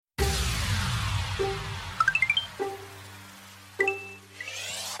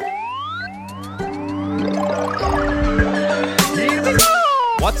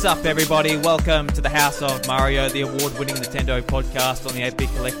What's up, everybody? Welcome to the House of Mario, the award-winning Nintendo podcast on the 8-Bit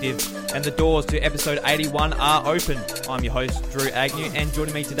Collective, and the doors to episode 81 are open. I'm your host, Drew Agnew, and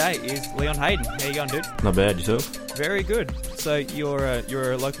joining me today is Leon Hayden. How you going, dude? Not bad, yourself? Very good. So you're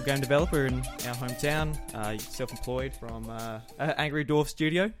a local game developer in our hometown, self-employed from Angry Dwarf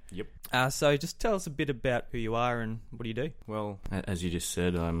Studio. Yep. So just tell us a bit about who you are and what do you do? Well, as you just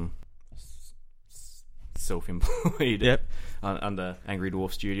said, I'm self-employed. Yep. Under Angry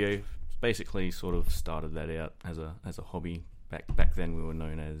Dwarf Studio. Basically sort of started that out as a hobby. Back then we were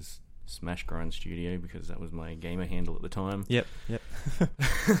known as Smash Grind Studio because that was my gamer handle at the time. Yep.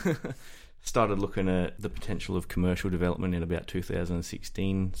 Started looking at the potential of commercial development in about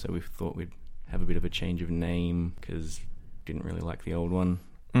 2016, so we thought we'd have a bit of a change of name because didn't really like the old one.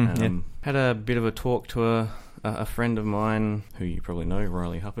 Had a bit of a talk to a friend of mine who you probably know,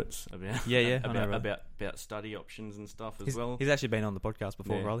 Riley Huppets, about study options and stuff as well. He's actually been on the podcast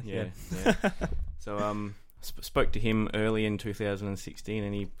before, Riley. Yeah. So spoke to him early in 2016,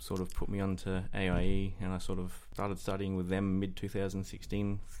 and he sort of put me onto AIE, and I sort of started studying with them mid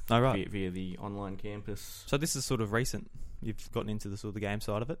 2016. Oh, right. Via the online campus. So this is sort of recent. You've gotten into the sort of the game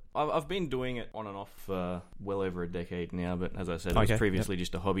side of it? I've been doing it on and off for well over a decade now, but as I said, it was previously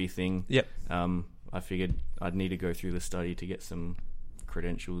just a hobby thing. Yep. I figured I'd need to go through the study to get some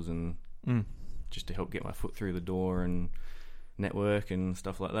credentials and just to help get my foot through the door and network and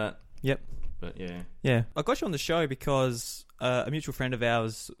stuff like that. Yep. But yeah. I got you on the show because a mutual friend of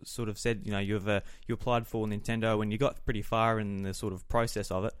ours sort of said, you know, you applied for Nintendo and you got pretty far in the sort of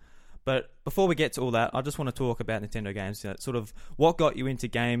process of it. But before we get to all that, I just want to talk about Nintendo games, you know, sort of what got you into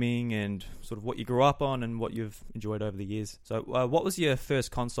gaming and sort of what you grew up on and what you've enjoyed over the years. So what was your first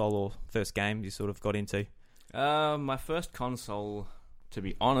console or first game you sort of got into? My first console, to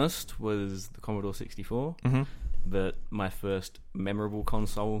be honest, was the Commodore 64. Mm-hmm. But my first memorable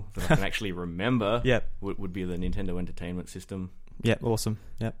console that I can actually remember would be the Nintendo Entertainment System. Yep, awesome.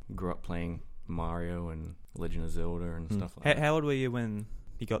 Yep. Grew up playing Mario and Legend of Zelda and stuff like that. How old were you when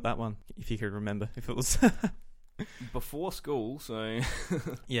you got that one, if you could remember, if it was before school? So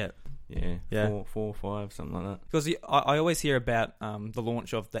yeah, 4, 5, something like that. Because I always hear about the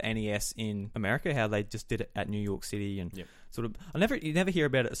launch of the NES in America, how they just did it at New York City and sort of. You never hear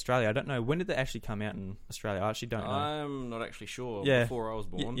about it in Australia. I don't know, when did it actually come out in Australia? I actually don't know. I'm not actually sure. Yeah. Before I was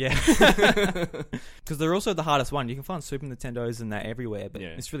born. Yeah. Because they're also the hardest one. You can find Super Nintendos and that everywhere, but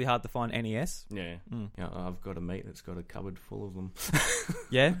it's really hard to find NES. Yeah. I've got a mate that's got a cupboard full of them.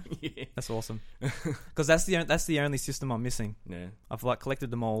 Yeah? Yeah. That's awesome. Because that's the only system I'm missing. Yeah. I've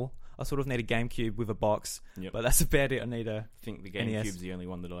collected them all. I sort of need a GameCube with a box, Yep. but that's about it. I need a. I think the GameCube's the only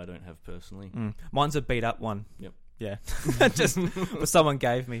one that I don't have personally. Mine's a beat up one. Yep. Yeah. Just what someone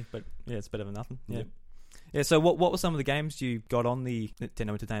gave me, but yeah, it's better than nothing. Yeah. Yep. Yeah. So what were some of the games you got on the Nintendo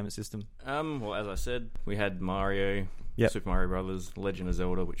Entertainment System? Well, as I said, we had Mario, Super Mario Brothers, Legend of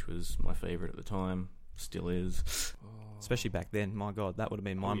Zelda, which was my favorite at the time, still is. Especially back then. My God, that would have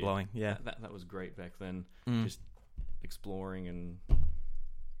been mind blowing. Yeah. That was great back then. Just exploring and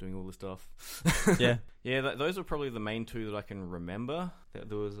doing all the stuff. Yeah. Yeah, those are probably the main two that I can remember.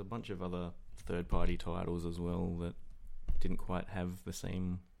 There was a bunch of other third-party titles as well that didn't quite have the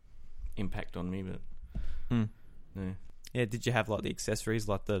same impact on me, but no. Yeah, did you have the accessories,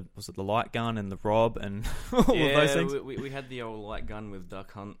 the light gun and the rob and all of those things? We had the old light gun with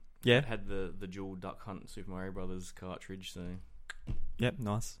Duck Hunt. Yeah. It had the dual Duck Hunt Super Mario Brothers cartridge, so yep,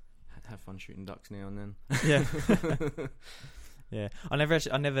 nice. Have fun shooting ducks now and then. Yeah. Yeah. I never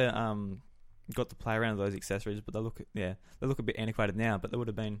got to play around with those accessories, but they look a bit antiquated now, but they would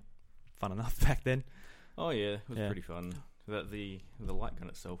have been fun enough back then. Oh yeah, it was pretty fun. The light gun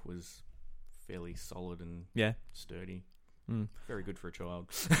itself was fairly solid and sturdy. Very good for a child.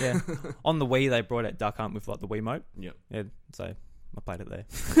 Yeah. On the Wii, they brought out Duck Hunt with the Wiimote. Yep. Yeah. So I played it there.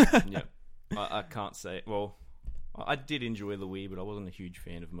 Yep. I can't say. Well, I did enjoy the Wii, but I wasn't a huge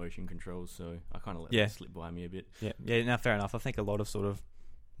fan of motion controls, so I kind of let that slip by me a bit. Yeah. Yeah. No, fair enough. I think a lot of sort of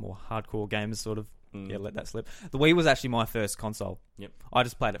more hardcore gamers sort of let that slip. The Wii was actually my first console. Yep. I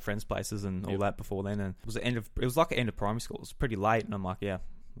just played at friends' places and all that before then, and it was like an end of primary school. It was pretty late, and I'm like, yeah.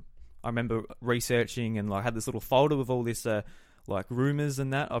 I remember researching and I had this little folder with all this rumors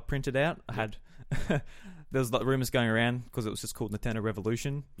and that I printed out. I had there was rumors going around because it was just called Nintendo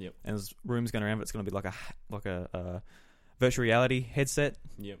Revolution. Yep. And there's rumors going around that it's going to be like a virtual reality headset.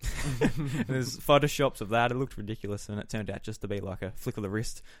 Yep. And there's photoshops of that. It looked ridiculous, and it turned out just to be like a flick of the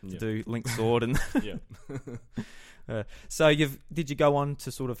wrist to do Link's sword. And so did you go on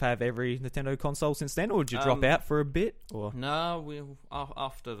to sort of have every Nintendo console since then, or did you drop out for a bit? Or no,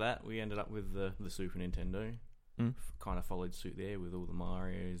 after that we ended up with the Super Nintendo. Kind of followed suit there with all the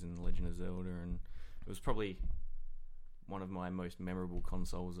Marios and Legend of Zelda, and it was probably one of my most memorable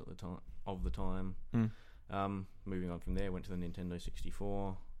consoles at the time. Moving on from there, went to the Nintendo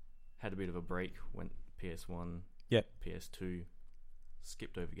 64, had a bit of a break, went PS1, PS2,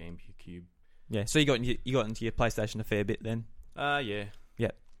 skipped over GameCube. Yeah, so you got into your PlayStation a fair bit then. Yeah.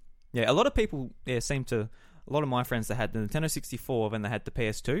 A lot of people seem to. A lot of my friends that had the Nintendo 64 when they had the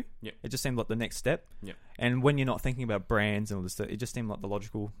PS2, it just seemed like the next step. Yep. And when you're not thinking about brands and all this stuff, it just seemed like the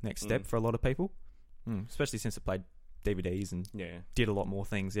logical next step for a lot of people, especially since it played DVDs and did a lot more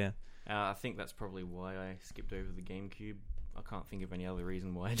things. Yeah. I think that's probably why I skipped over the GameCube. I can't think of any other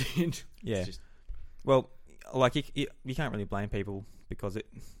reason why I did. Yeah. Well, like you can't really blame people because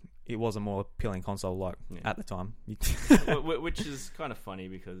it was a more appealing console at the time. Which is kind of funny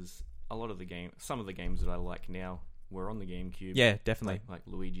because a lot of some of the games that I like now were on the GameCube. Yeah, definitely. Like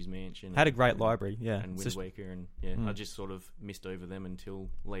Luigi's Mansion. Had a great library, yeah. And Wind Waker, and I just sort of missed over them until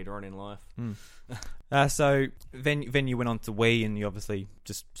later on in life. So then you went on to Wii, and you obviously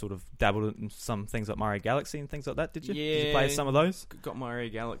just sort of dabbled in some things like Mario Galaxy and things like that, did you? Yeah. Did you play some of those? Got Mario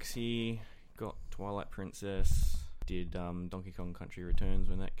Galaxy, got Twilight Princess, did Donkey Kong Country Returns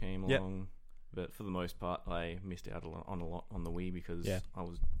when that came along. But for the most part, I missed out on a lot on the Wii because I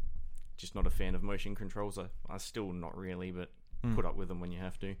was just not a fan of motion controls. I still not really, but put up with them when you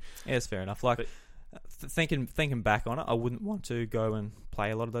have to. Yeah, it's fair enough. Like thinking back on it, I wouldn't want to go and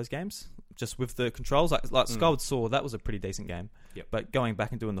play a lot of those games just with the controls. Like Skyward Sword, that was a pretty decent game. Yep. But going back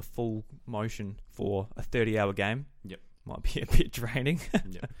and doing the full motion for a 30-hour game, might be a bit draining.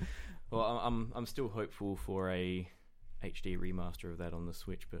 Well, I'm still hopeful for a HD remaster of that on the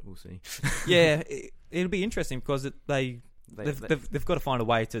Switch, but we'll see. Yeah, it'll be interesting because they've got to find a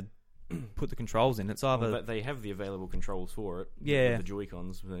way to put the controls in. It's either they have the available controls for it. Yeah, the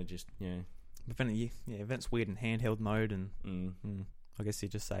Joy-Cons. They just But then it's weird in handheld mode, and I guess you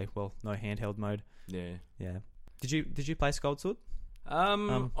just say, well, no handheld mode. Yeah. Did you play Skyward Sword?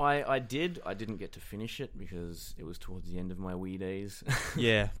 I did. I didn't get to finish it because it was towards the end of my Wii days.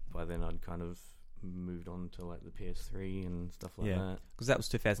 Yeah. By then I'd kind of moved on to like the PS3 and stuff like that. Because that was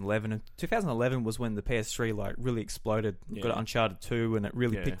 2011, and 2011 was when the PS3 like really exploded. Got Uncharted 2, and it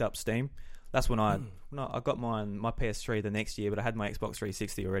really picked up steam. That's when I got my PS3 the next year, but I had my Xbox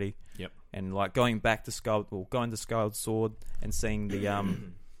 360 already. Yep. And like going to Skyward Sword and seeing the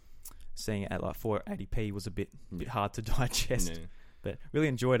seeing it at like 480p was a bit hard to digest. No. But really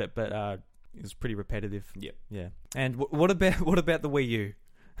enjoyed it, but it was pretty repetitive. Yep. Yeah. And what about the Wii U?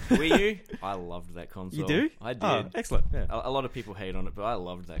 Wii U? I loved that console. You do? I did. Oh, excellent. Yeah. A lot of people hate on it, but I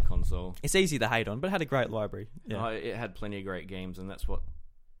loved that console. It's easy to hate on, but it had a great library. Yeah. It had plenty of great games, and that's what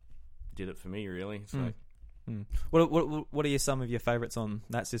did it for me, really. So, What are some of your favourites on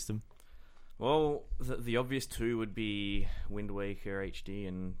that system? Well, the obvious two would be Wind Waker HD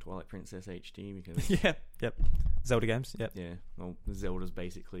and Twilight Princess HD because Zelda games. Yep. Yeah. Well, Zelda's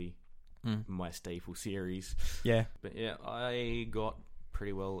basically my staple series. Yeah. But yeah, I got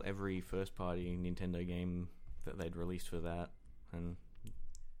pretty well every first-party Nintendo game that they'd released for that, and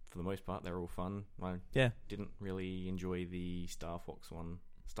for the most part, they're all fun. I didn't really enjoy the Star Fox one.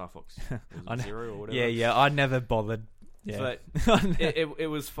 Star Fox Zero or whatever. Yeah, I never bothered. Yeah. So it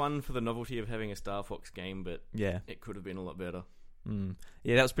was fun for the novelty of having a Star Fox game, but it could have been a lot better.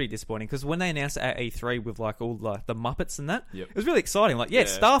 Yeah, that was pretty disappointing because when they announced it at E3 with like all like the Muppets and that, it was really exciting. Like,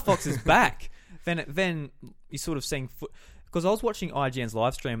 Star Fox is back. Then you sort of seeing because I was watching IGN's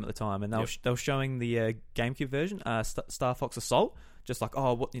live stream at the time, and they were showing the GameCube version, Star Fox Assault, just like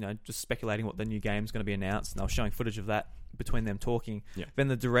just speculating what the new game's going to be announced, and they were showing footage of that between them talking. Then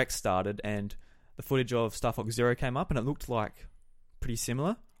the direct started, and the footage of Star Fox Zero came up, and it looked like pretty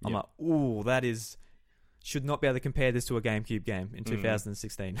similar. I'm like, ooh, that should not be able to compare this to a GameCube game in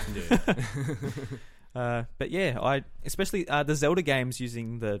 2016. Yeah. But yeah, I especially the Zelda games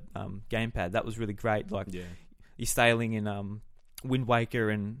using the gamepad, that was really great. Like you're sailing in Wind Waker,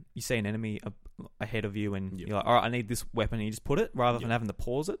 and you see an enemy ahead of you, and you're like, all right, I need this weapon, and you just put it rather than having to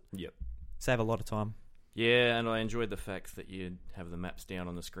pause it. Save a lot of time. Yeah, and I enjoyed the fact that you'd have the maps down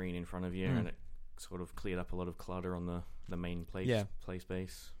on the screen in front of you, and it sort of cleared up a lot of clutter on the main play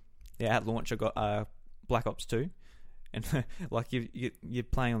space. Yeah, at launch I got Black Ops 2, and like you're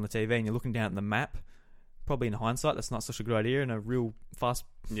playing on the TV and you're looking down at the map. Probably in hindsight, that's not such a good idea in a real fast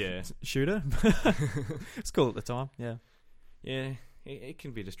shooter. It's cool at the time, Yeah, it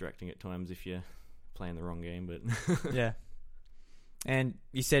can be distracting at times if you're playing the wrong game, but Yeah. And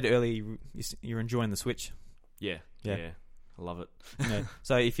you said earlier you're enjoying the Switch. Yeah. I love it. Yeah.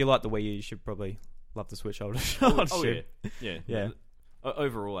 So if you like the Wii U, you should probably love the Switch. Oh, yeah.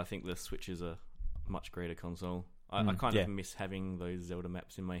 Overall, I think the Switch is a much greater console. I kind of miss having those Zelda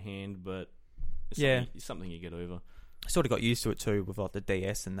maps in my hand, but it's something you get over. I sort of got used to it too with like the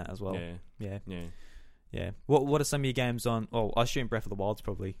DS and that as well. Yeah. What are some of your games on? Oh, I assume Breath of the Wild's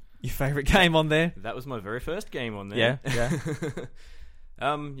probably your favourite game on there. That was my very first game on there.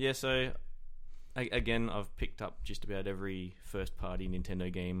 Yeah. So again, I've picked up just about every first-party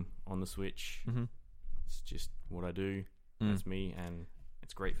Nintendo game on the Switch. Mm-hmm. It's just what I do. That's me, and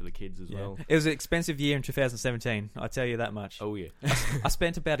it's great for the kids as well. It was an expensive year in 2017. I tell you that much. Oh yeah. I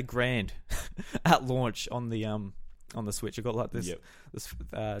spent about $1,000 at launch on the Switch. I got like this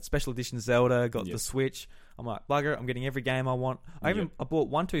special edition Zelda. Got the Switch. I'm like, bugger! I'm getting every game I want. I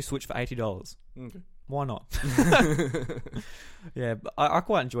bought 1-2 Switch for $80. Okay. Why not? Yeah, but I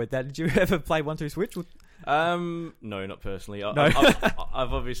quite enjoyed that. Did you ever play 1-2 Switch? No, not personally. No.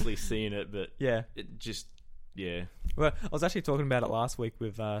 I've obviously seen it, but it just. Yeah. Well, I was actually talking about it last week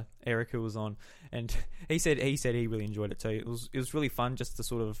with Eric, who was on, and he said he really enjoyed it too. It was really fun just to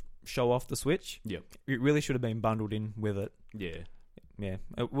sort of show off the Switch. Yep. It really should have been bundled in with it. Yeah. Yeah.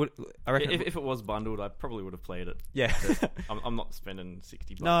 I reckon if it was bundled, I probably would have played it. Yeah. I'm not spending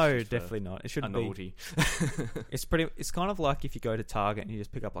 $60. No, definitely not. It shouldn't be. It's kind of like if you go to Target and you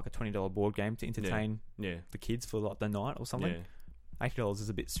just pick up like a $20 board game to entertain the kids for like the night or something. Yeah. $80 is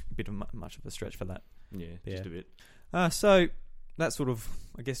a bit of much of a stretch for that. Yeah, just a bit. So that sort of,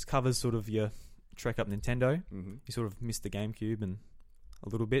 I guess, covers sort of your trek up Nintendo. Mm-hmm. You sort of missed the GameCube and a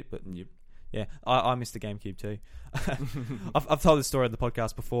little bit, but yep. Yeah, I missed the GameCube too. I've told this story on the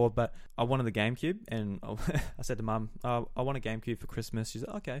podcast before, but I wanted the GameCube, and I said to Mum, I want a GameCube for Christmas. She's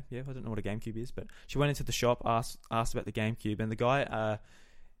like, okay, yeah, I don't know what a GameCube is, but she went into the shop, asked about the GameCube, and the guy, it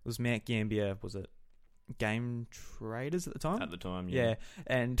was Mount Gambier, was it Game Traders at the time? At the time, yeah.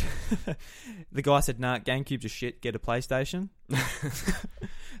 And the guy said, nah, GameCube's a shit, get a PlayStation.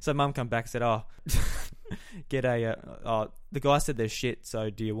 So Mum come back and said, get a... the guy said they're shit, so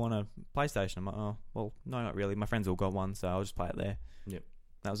do you want a PlayStation? I'm like, oh, well, no, not really. My friends all got one, so I'll just play it there. Yep.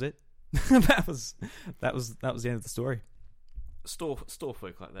 That was it. that was the end of the story. Store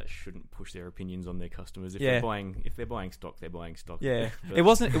folk like that shouldn't push their opinions on their customers. If they're buying stock, they're buying stock. Yeah, it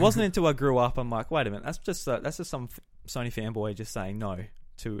wasn't until I grew up I'm like, wait a minute, that's just some Sony fanboy just saying no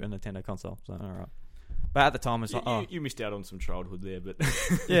to a Nintendo console. So all right, but at the time it's like, you missed out on some childhood there, but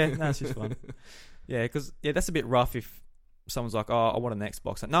yeah, no, it's just fun. Yeah, because that's a bit rough if someone's like, I want an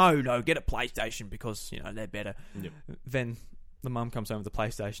Xbox. Like, no, get a PlayStation because they're better. Yep. Then the mum comes home with the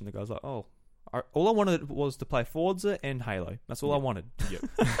PlayStation. The guy's like, all I wanted was to play Forza and Halo. That's all I wanted. Yep.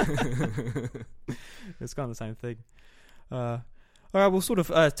 It's kind of the same thing. All right, we'll sort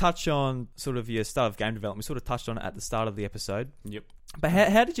of touch on sort of your start of game development. We sort of touched on it at the start of the episode. Yep. But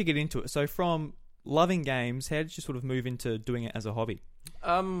how did you get into it? So from loving games, how did you sort of move into doing it as a hobby?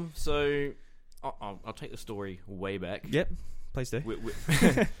 So I'll take the story way back. Yep, please do.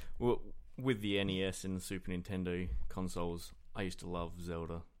 With the NES and Super Nintendo consoles, I used to love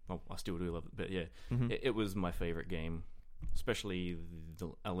Zelda. Well, I still do love it, but yeah, it was my favourite game, especially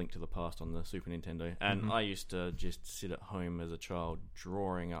A Link to the Past on the Super Nintendo. And I used to just sit at home as a child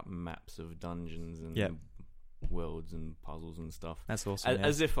drawing up maps of dungeons and worlds and puzzles and stuff. That's awesome.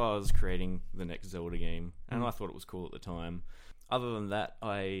 As if I was creating the next Zelda game, and I thought it was cool at the time. Other than that,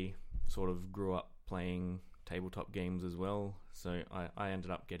 I sort of grew up playing tabletop games as well, so I ended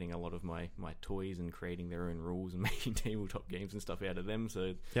up getting a lot of my toys and creating their own rules and making tabletop games and stuff out of them,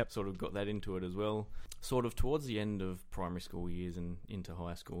 so sort of got that into it as well. Sort of towards the end of primary school years and into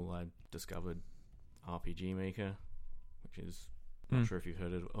high school, I discovered RPG Maker, which is not sure if you've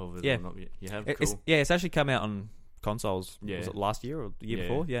heard of it or not. You have? Cool. It's actually come out on consoles. Yeah. Was it last year or the year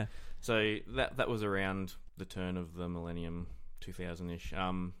before? Yeah. So that was around the turn of the millennium, 2000-ish.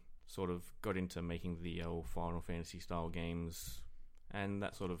 Sort of got into making the old Final Fantasy style games, and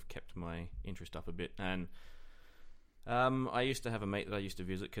that sort of kept my interest up a bit. And I used to have a mate that I used to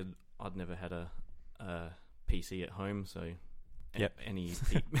visit because I'd never had a PC at home, so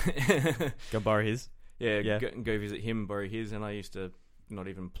go borrow his. Go visit him, borrow his, and I used to not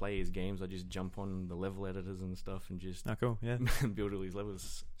even play his games. I just jump on the level editors and stuff and just build all these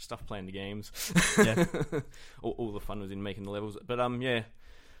levels, stuff playing the games. All the fun was in making the levels, but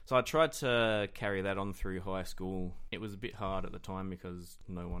so I tried to carry that on through high school. It was a bit hard at the time because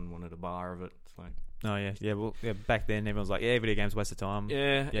no one wanted a bar of it. It's like, Oh yeah, yeah. Well, yeah. Back then, everyone was like, "Yeah, video games, waste of time."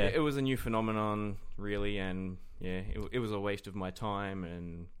 Yeah, it was a new phenomenon, really, and it was a waste of my time,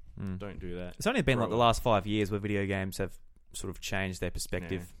 and don't do that. It's only been like the last 5 years where video games have sort of changed their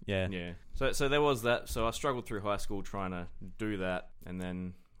perspective. Yeah. So there was that. So I struggled through high school trying to do that, and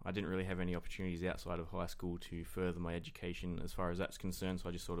then I didn't really have any opportunities outside of high school to further my education as far as that's concerned. So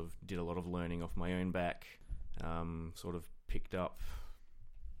I just sort of did a lot of learning off my own back. Sort of picked up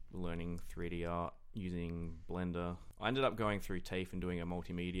learning 3D art using Blender. I ended up going through TAFE and doing a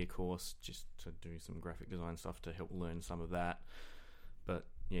multimedia course just to do some graphic design stuff to help learn some of that. But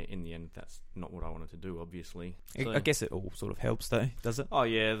yeah, in the end, that's not what I wanted to do, obviously. So, I guess it all sort of helps, though, does it? Oh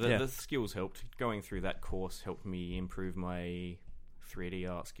yeah, the skills helped. Going through that course helped me improve my 3D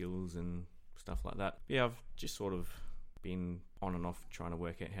art skills and stuff like that. Yeah, I've just sort of been on and off trying to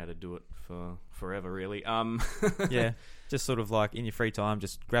work out how to do it for forever, really. Yeah, just sort of like in your free time,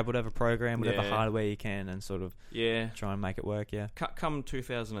 just grab whatever program, whatever hardware you can, and sort of try and make it work. Yeah. Come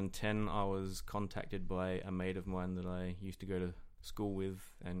 2010, I was contacted by a mate of mine that I used to go to school with,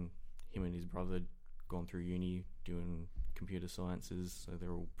 and him and his brother had gone through uni doing computer sciences, so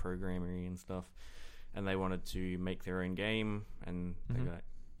they're all programming and stuff, and they wanted to make their own game, and they go,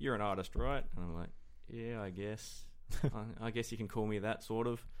 "You're an artist, right?" And I'm like, "Yeah, I guess." I guess you can call me that, sort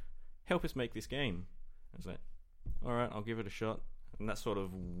of. Help us make this game. I was like, all right, I'll give it a shot. And that's sort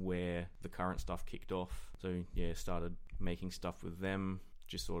of where the current stuff kicked off. So yeah, started making stuff with them,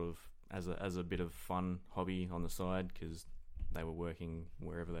 just sort of as a bit of fun hobby on the side, because they were working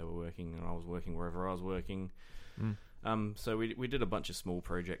wherever they were working, and I was working wherever I was working. So we did a bunch of small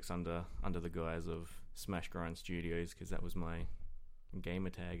projects under the guise of Smash Grind Studios, because that was my gamer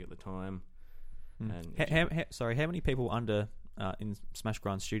tag at the time. And how many people under in Smash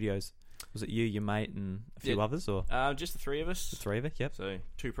Grind Studios? Was it you, your mate, and a few others, or just the three of us? The three of us, yep. So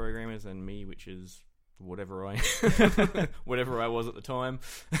 2 programmers and me, which is whatever I was at the time.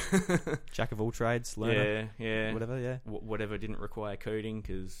 Jack of all trades, learner. Yeah. Whatever, yeah. Whatever didn't require coding,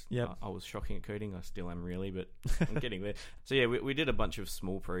 because I was shocking at coding. I still am, really, but I'm getting there. So yeah, we did a bunch of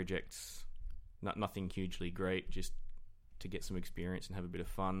small projects, nothing hugely great, just to get some experience and have a bit of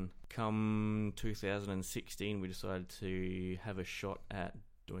fun. Come 2016, we decided to have a shot at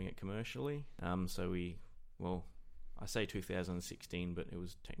doing it commercially. So I say 2016, but it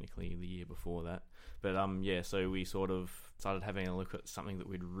was technically the year before that. But so we sort of started having a look at something that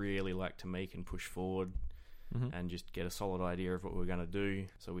we'd really like to make and push forward, and just get a solid idea of what we were going to do.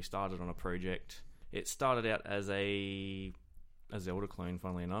 So we started on a project. It started out as a Zelda clone,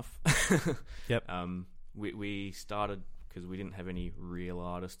 funnily enough. Yep. We started because we didn't have any real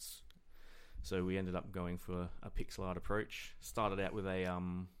artists, so we ended up going for a pixel art approach. Started out with a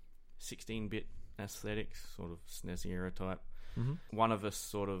 16-bit aesthetics, sort of SNES era type. One of us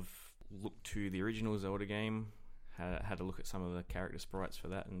sort of looked to the original Zelda game, had a look at some of the character sprites for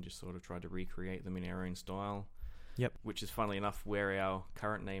that, and just sort of tried to recreate them in our own style. Yep. Which is, funnily enough, where our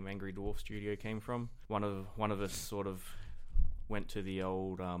current name Angry Dwarf Studio came from. One of us sort of went to the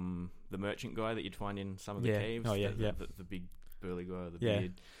old the merchant guy that you'd find in some of the caves. Oh yeah, the big burly guy with the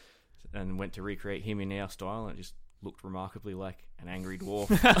beard, and went to recreate him in our style, and it just looked remarkably like an angry dwarf.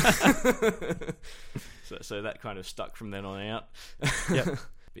 so that kind of stuck from then on out. Yep.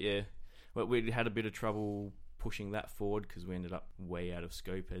 But yeah, we had a bit of trouble pushing that forward, because we ended up way out of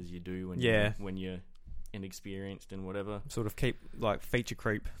scope, as you do when you're inexperienced and whatever. Sort of keep like feature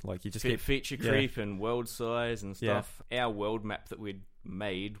creep, like you just keep feature creep and world size and stuff. Our world map that we'd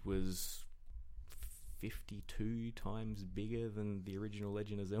made was 52 times bigger than the original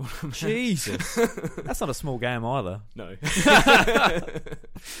Legend of Zelda map. Jesus. That's not a small game either. No.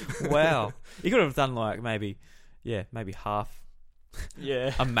 Wow. You could have done like maybe half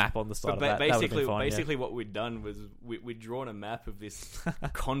a map on the side of that. Basically what we'd done was we'd drawn a map of this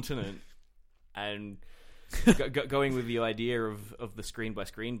continent, and going with the idea of the screen by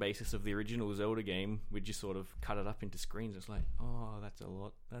screen basis of the original Zelda game, we'd just sort of cut it up into screens. It's like, oh, that's a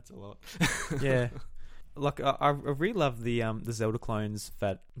lot. Yeah. Like I really love the Zelda clones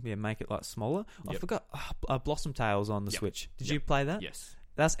that make it like smaller. I forgot Blossom Tales on the Switch. Did you play that? Yes.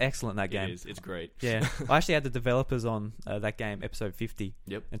 That's excellent, that game. It is. It's great. Yeah. I actually had the developers on that game, episode 50,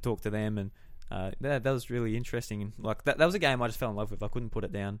 and talked to them, and that was really interesting. Like that was a game I just fell in love with. I couldn't put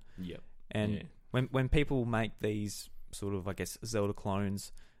it down. Yep. And when people make these sort of, I guess, Zelda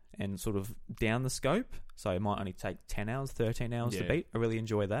clones and sort of down the scope, so it might only take 10 hours, 13 hours to beat, I really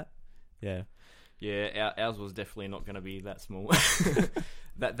enjoy that. Yeah. Yeah, ours was definitely not going to be that small.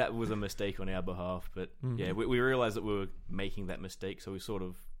 That was a mistake on our behalf, but we realised that we were making that mistake, so we sort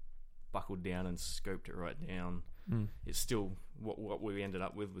of buckled down and scoped it right down. it's still what we ended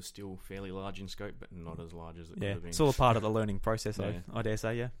up with was still fairly large in scope, but not as large as it could have been. It's all a part of the learning process, Yeah. I dare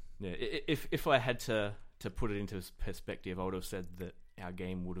say. Yeah. Yeah, if I had to put it into perspective, I would have said that our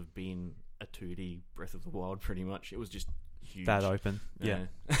game would have been a 2D Breath of the Wild, pretty much. It was just huge. That open. Yeah.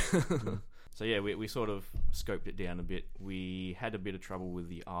 So yeah, we sort of scoped it down a bit. We had a bit of trouble with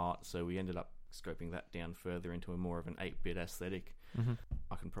the art, so we ended up scoping that down further into a more of an 8-bit aesthetic.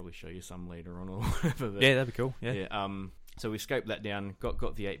 I can probably show you some later on or whatever. Yeah, that'd be cool. Yeah. So we scoped that down, got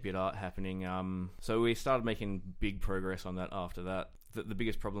the 8-bit art happening. So we started making big progress on that after that. The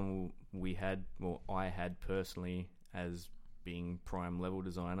biggest problem I had personally as being prime level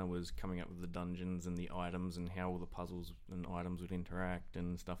designer was coming up with the dungeons and the items and how all the puzzles and items would interact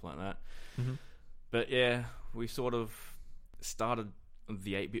and stuff like that. But yeah, we sort of started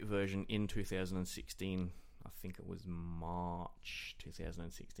the 8-bit version in 2016. I think it was March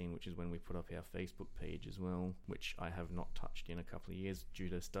 2016, which is when we put up our Facebook page as well, which I have not touched in a couple of years due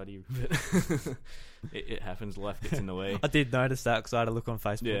to study. But it happens, life gets in the way. I did notice that because I had a look on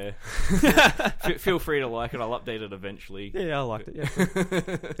Facebook. Yeah. Feel free to like it. I'll update it eventually. Yeah, I liked it.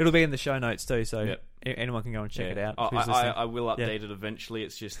 Yeah. It'll be in the show notes too, so anyone can go and check it out. I will update it eventually.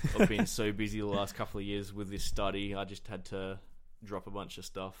 It's just I've been so busy the last couple of years with this study. I just had to drop a bunch of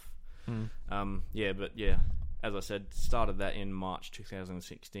stuff. As I said, started that in March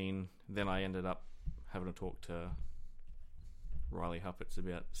 2016. Then I ended up having a talk to Riley Huppets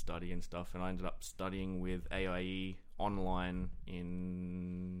about study and stuff, and I ended up studying with AIE online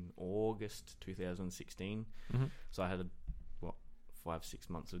in August 2016. So I had 5-6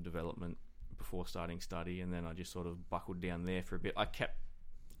 months of development before starting study, and then I just sort of buckled down there for a bit. I kept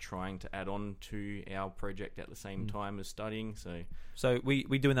trying to add on to our project at the same time as studying. So we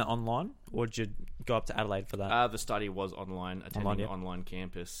doing that online, or did you go up to Adelaide for that? The study was online, attending an online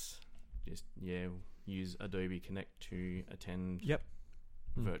campus. Just use Adobe Connect to attend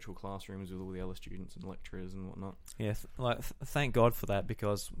virtual classrooms with all the other students and lecturers and whatnot. Yeah, thank God for that,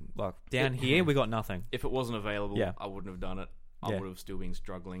 because down here we got nothing. If it wasn't available, I wouldn't have done it. I would have still been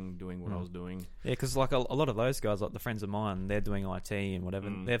struggling doing what I was doing. Yeah, because a lot of those guys, like the friends of mine, they're doing IT and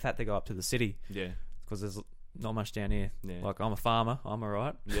whatever. They've had to go up to the city. Yeah, because there's not much down here. Yeah. I'm a farmer. I'm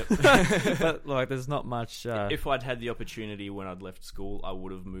alright. Yep. But there's not much. If I'd had the opportunity when I'd left school, I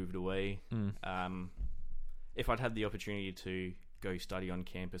would have moved away. If I'd had the opportunity to go study on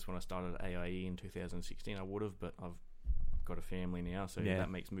campus when I started at AIE in 2016, I would have. But I've got a family now, so that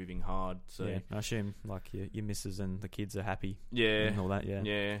makes moving hard. So I assume your missus and the kids are happy. Yeah, and all that.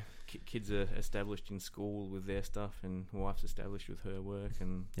 Kids are established in school with their stuff, and wife's established with her work,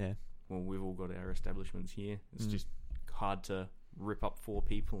 and we've all got our establishments here. It's just hard to rip up 4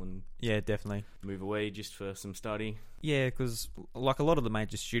 people and definitely move away just for some study. Yeah, because a lot of the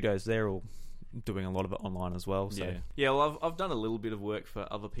major studios, they're all doing a lot of it online as well. So well, I've done a little bit of work for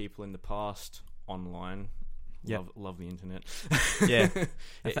other people in the past online. Love the internet.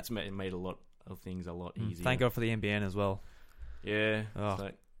 It's made a lot of things a lot easier. Thank God for the NBN as well. Yeah.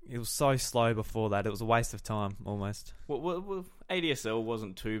 It was so slow before that. It was a waste of time, almost. Well, ADSL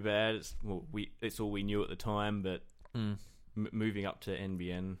wasn't too bad. It's all we knew at the time, but moving up to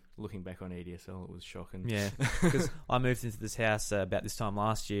NBN, looking back on ADSL, it was shocking. Yeah, because I moved into this house about this time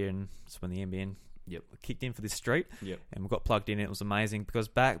last year, and that's when the NBN kicked in for this street, and we got plugged in. It was amazing because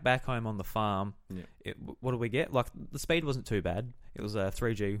back home on the farm, what did we get? The speed wasn't too bad. It was a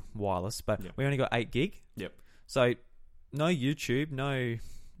 3G wireless, but we only got 8 gig. So no YouTube, no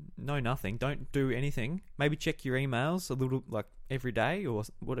nothing. Don't do anything. Maybe check your emails a little, every day or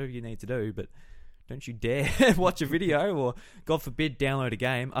whatever you need to do, but don't you dare watch a video or, God forbid, download a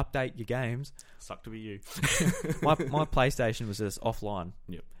game, update your games. Suck to be you. my PlayStation was just offline.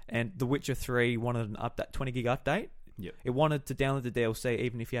 And The Witcher 3 wanted an update, 20 gig update. It wanted to download the DLC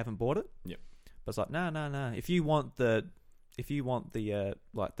even if you haven't bought it. But it's like, no. If you want the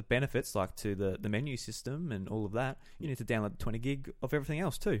benefits, to the menu system and all of that, you need to download 20 gig of everything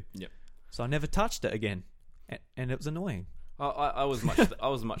else too. So I never touched it again, and it was annoying. I was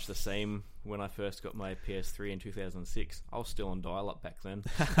much the same when I first got my PS3 in 2006. I was still on dial-up back then.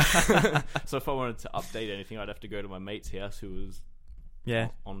 So if I wanted to update anything, I'd have to go to my mate's house who was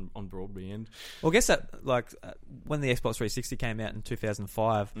on broadband. Well, I guess that when the Xbox 360 came out in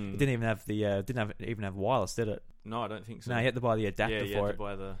 2005, it didn't even have wireless, did it? No, I don't think so. No, you had to buy the adapter for it. Yeah, you had to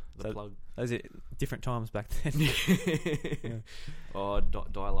buy the plug. Those are different times back then.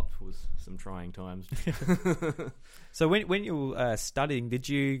 Dial-up was some trying times. So when you were studying, did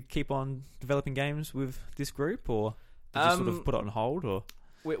you keep on developing games with this group, or did you sort of put it on hold? Or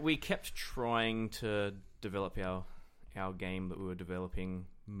we kept trying to develop our game that we were developing,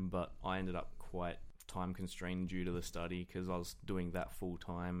 but I ended up quite time constrained due to the study because I was doing that full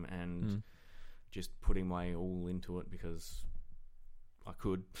time and just putting my all into it because I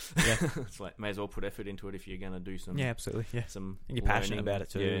could. Yeah. It's like, may as well put effort into it if you're going to do some. Yeah, absolutely. Yeah. Some and you're passionate about it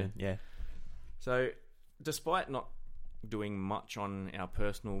too. Yeah. Yeah. So, despite not doing much on our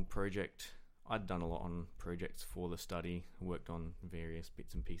personal project, I'd done a lot on projects for the study, worked on various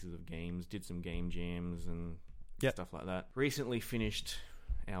bits and pieces of games, did some game jams and stuff like that. Recently finished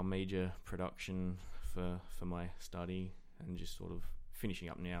our major production for my study and just sort of finishing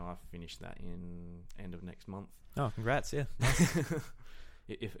up now. I've finished that in end of next month. Oh, congrats, yeah. Nice.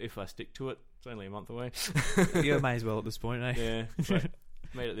 if I stick to it, it's only a month away. You may as well at this point, eh? Yeah. So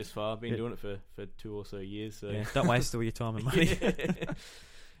made it this far. Been doing it for 2 or so years. So don't waste all your time and money.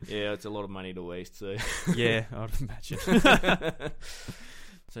 Yeah, it's a lot of money to waste. So yeah, I'd imagine.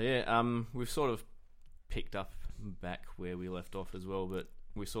 So we've sort of picked up back where we left off as well, but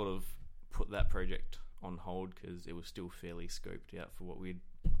we sort of put that project on hold because it was still fairly scoped out for what we'd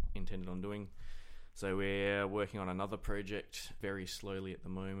intended on doing. So we're working on another project very slowly at the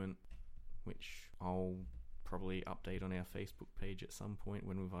moment, which I'll probably update on our Facebook page at some point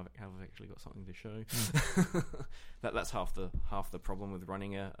when we've actually got something to show. That's half the problem with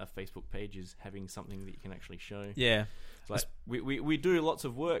running a Facebook page is having something that you can actually show. Yeah, it's like we do lots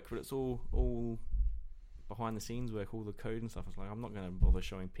of work, but it's all behind the scenes work, all the code and stuff. It's like, I'm not going to bother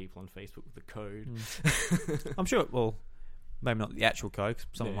showing people on Facebook with the code. I'm sure, well, maybe not the actual code, 'cause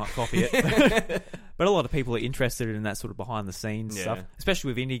someone might copy it. But a lot of people are interested in that sort of behind the scenes stuff,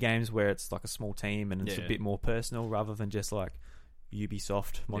 especially with indie games where it's like a small team and it's a bit more personal rather than just like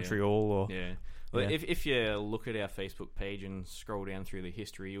Ubisoft Montreal or... Yeah. Well, if you look at our Facebook page and scroll down through the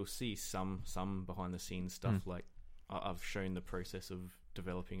history, you'll see some behind the scenes stuff. Like I've shown the process of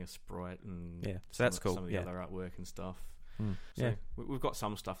developing a sprite and so that's cool. Some of the other artwork and stuff. So we've got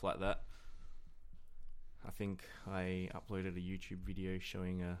some stuff like that. I think I uploaded a YouTube video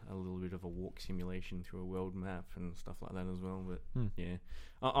showing a little bit of a walk simulation through a world map and stuff like that as well. But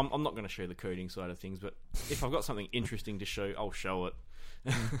I'm not going to show the coding side of things, but if I've got something interesting to show, I'll show it.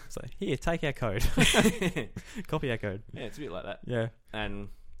 So here, take our code, copy our code. Yeah, it's a bit like that. Yeah, and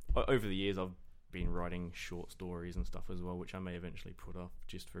over the years, I've been writing short stories and stuff as well, which I may eventually put up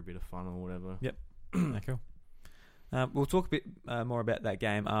just for a bit of fun or whatever. Yep. Cool. We'll talk a bit more about that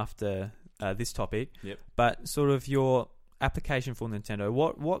game after this topic. Yep. But sort of your application for Nintendo,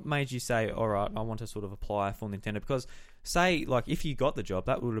 what made you say, all right, I want to sort of apply for Nintendo? Because say, like, if you got the job,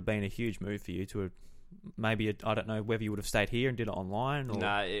 that would have been a huge move for you to have, maybe, I don't know whether you would have stayed here and did it online. Or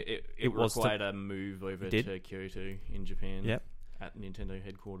no, it required a move over to Kyoto in Japan. Yep. At Nintendo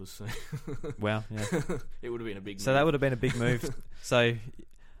headquarters. So wow, yeah. It would have been a big move. So that would have been a big move. So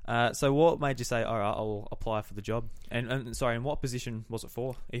what made you say, all right, I'll apply for the job? And sorry, and what position was it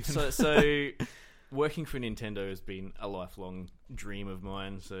for? Even? So working for Nintendo has been a lifelong dream of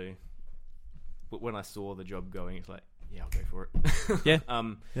mine. So but when I saw the job going, it's like, yeah, I'll go for it.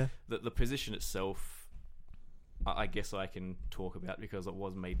 Yeah. The position itself, I guess I can talk about because it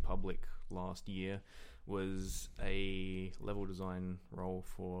was made public last year, was a level design role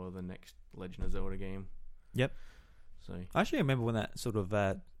for the next Legend of Zelda game. Yep. So I actually remember when that sort of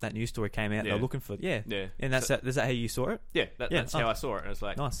that news story came out. They were looking for and is that how you saw it? Yeah, that's how I saw it. And it's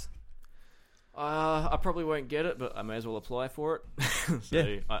like, nice. I probably won't get it, but I may as well apply for it.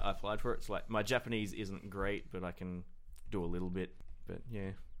 So I applied for it. It's like, my Japanese isn't great, but I can do a little bit. But yeah,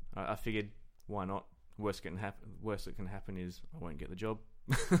 I figured, why not? Worst that can happen is I won't get the job.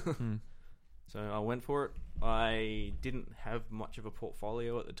 So I went for it. I didn't have much of a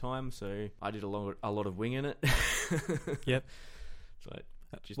portfolio at the time, so I did a lot of winging it. Yep. So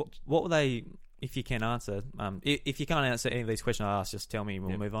what were they? If you can answer, if you can't answer any of these questions I asked, just tell me.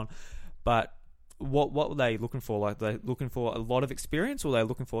 We'll move on. But what were they looking for? Like, they looking for a lot of experience, or are they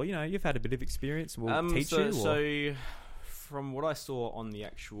looking for, you've had a bit of experience, we'll teach you? Or? So from what I saw on the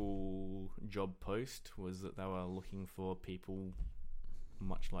actual job post was that they were looking for people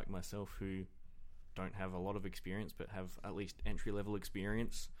much like myself who don't have a lot of experience but have at least entry level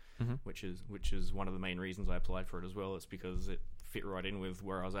experience, which is one of the main reasons I applied for it as well. It's because it fit right in with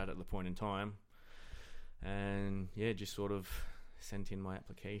where I was at the point in time, and just sort of sent in my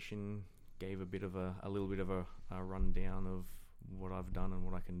application, gave a little bit of a rundown of what I've done and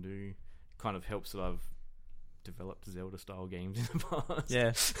what I can do. It kind of helps that I've developed Zelda style games in the past.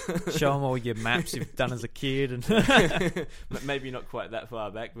 Yeah, show them all your maps you've done as a kid, and maybe not quite that far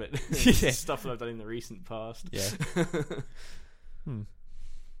back, but stuff that I've done in the recent past. Yeah.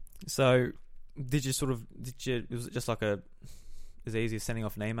 So was it just like as easy as sending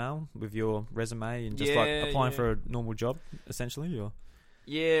off an email with your resume and just like applying for a normal job essentially, or?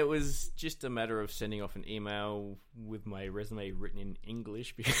 Yeah, it was just a matter of sending off an email with my resume written in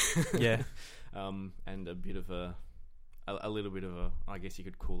English. Yeah. And a bit of a little bit of a, I guess you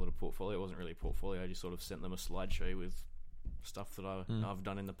could call it a portfolio. It wasn't really a portfolio. I just sort of sent them a slideshow with stuff that I've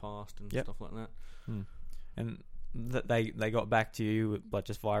done in the past and stuff like that. And they got back to you like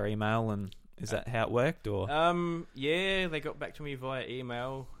just via email, and is that how it worked? Or yeah, they got back to me via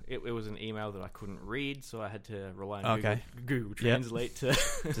email. It was an email that I couldn't read, so I had to rely on Google Translate to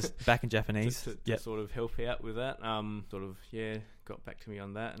just back in Japanese to sort of help out with that. Got back to me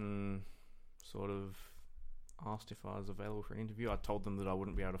on that and sort of asked if I was available for an interview. I told them that I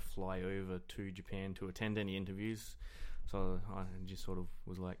wouldn't be able to fly over to Japan to attend any interviews, so I just sort of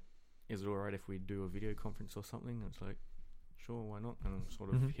was like, is it alright if we do a video conference or something? And it's like, sure, why not? And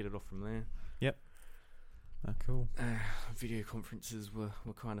sort of hit it off from there. Yep. Oh, cool. Video conferences were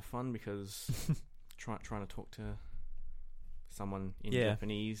kind of fun because trying to talk to someone in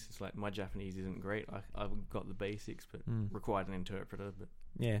Japanese, it's like my Japanese isn't great. I've got the basics, but required an interpreter. But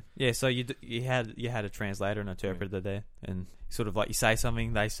yeah. So you had a translator and interpreter there, and sort of like you say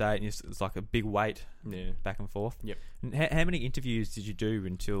something, they say it, and it's like a big wait back and forth. Yep. And how many interviews did you do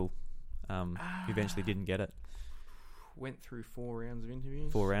until you eventually didn't get it? Went through 4 rounds of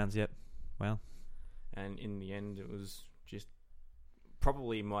interviews. 4 rounds, yep. Wow. And in the end, it was just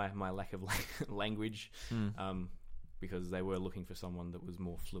probably my lack of language, because they were looking for someone that was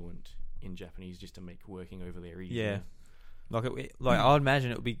more fluent in Japanese just to make working over there easier. Yeah. Like I would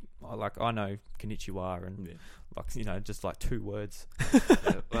imagine it would be like, I know konnichiwa and like, just like 2 words.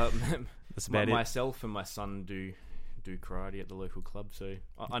 Well, that's about it. Myself and my son do karate at the local club, so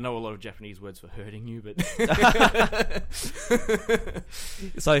I know a lot of Japanese words for hurting you, but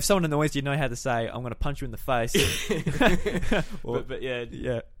so if someone annoys you, you know how to say, I'm going to punch you in the face. but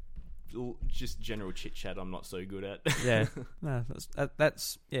yeah, just general chit chat I'm not so good at. No,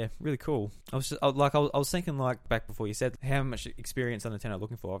 that's really cool. I was thinking, like, back before you said how much experience are Nintendo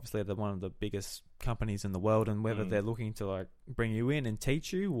looking for. Obviously they're one of the biggest companies in the world, and whether they're looking to like bring you in and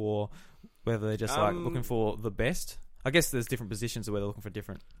teach you, or whether they're just like looking for the best. I guess there's different positions where they're looking for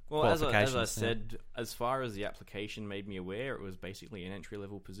different qualifications. As I said, as far as the application made me aware, it was basically an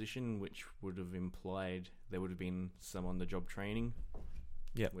entry-level position, which would have implied there would have been some on-the-job training,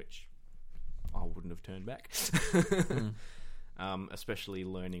 which I wouldn't have turned back. Especially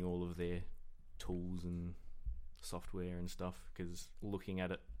learning all of their tools and software and stuff, because looking at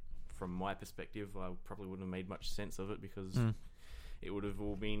it from my perspective, I probably wouldn't have made much sense of it, because it would have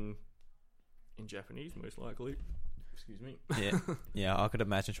all been in Japanese, most likely. Excuse me. Yeah, I could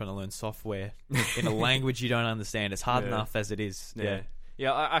imagine trying to learn software in a language you don't understand. It's hard enough as it is. Yeah.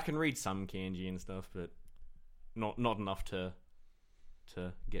 I can read some kanji and stuff, but not enough to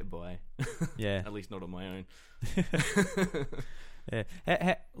get by. Yeah, at least not on my own.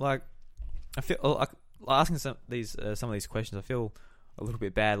 Yeah, like I feel like asking some of these questions. I feel a little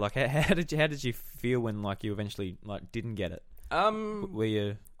bit bad. Like, how did you feel when like you eventually like didn't get it? Were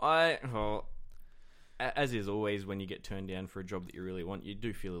you? As is always, when you get turned down for a job that you really want, you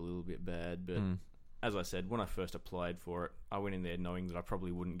do feel a little bit bad. But as I said, when I first applied for it, I went in there knowing that I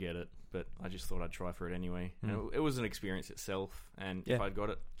probably wouldn't get it, but I just thought I'd try for it anyway. And it was an experience itself, and if I'd got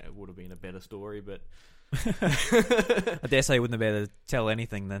it, it would have been a better story. But I dare say you wouldn't have been able to tell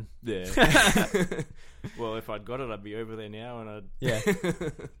anything then. Yeah. Well, if I'd got it, I'd be over there now, and I'd... Yeah.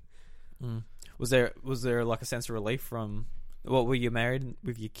 Was there like a sense of relief from... Well, were you married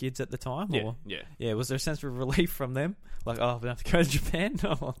with your kids at the time? Yeah, or? Yeah. Was there a sense of relief from them? Like, oh, we don't have to go to Japan?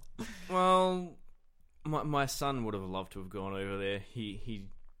 Well, my son would have loved to have gone over there. He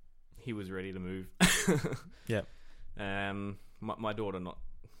was ready to move. Yeah. My daughter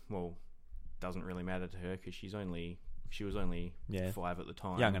doesn't really matter to her, because she was only 5 at the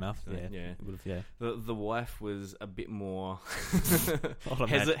time. Young enough. So, yeah. The wife was a bit more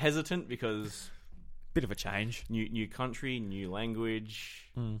hesitant, because. Bit of a change. New country, new language,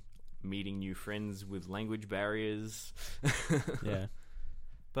 meeting new friends with language barriers. Yeah.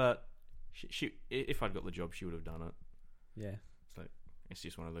 But she, if I'd got the job, she would have done it. Yeah. So it's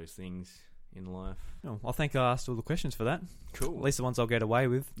just one of those things in life. Oh, I think I asked all the questions for that. Cool. At least the ones I'll get away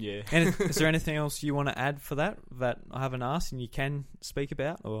with. Yeah. And is there anything else you want to add for that I haven't asked and you can speak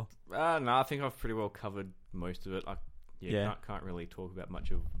about? Or no, I think I've pretty well covered most of it. Can't really talk about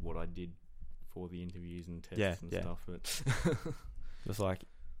much of what I did for the interviews and tests and stuff, but just like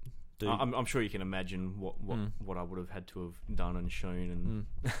I'm sure you can imagine what I would have had to have done and shown,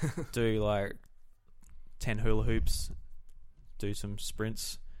 and do like 10 hula hoops, do some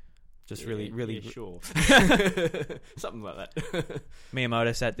sprints, just really sure. Something like that.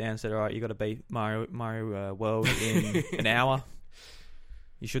 Miyamoto sat down and said, all right, you got to beat Mario World in an hour.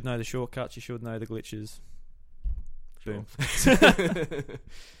 You should know the shortcuts. You should know the glitches. Sure.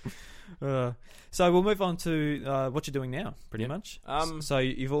 Boom. So we'll move on to what you're doing now, pretty much. So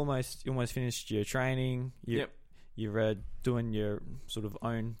you've almost finished your training. You're doing your sort of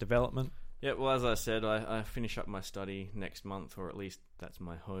own development. Yeah, well, as I said, I finish up my study next month, or at least that's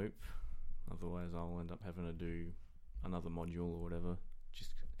my hope. Otherwise, I'll end up having to do another module or whatever.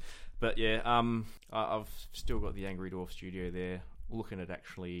 But yeah, I've still got the Angry Dwarf Studio there, looking at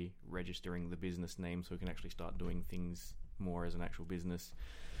actually registering the business name so we can actually start doing things more as an actual business.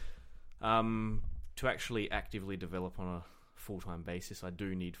 To actually actively develop on a full-time basis, I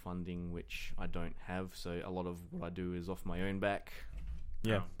do need funding, which I don't have, so a lot of what I do is off my own back.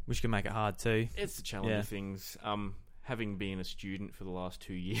 Yeah, which can make it hard too. It's the challenge of things. Having been a student for the last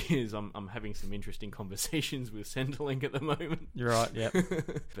 2 years, I'm having some interesting conversations with Centrelink at the moment. You're right, yeah.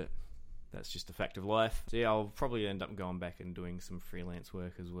 But that's just a fact of life. So yeah, I'll probably end up going back and doing some freelance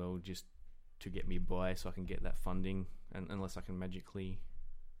work as well, just to get me by so I can get that funding, and unless I can magically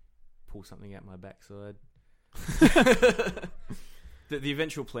pull something out my backside. The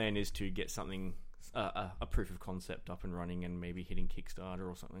eventual plan is to get something, a proof of concept up and running, and maybe hitting Kickstarter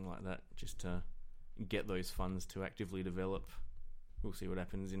or something like that, just to get those funds to actively develop. We'll see what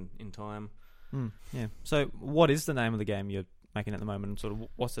happens in time. Yeah. So what is the name of the game you're making at the moment? Sort of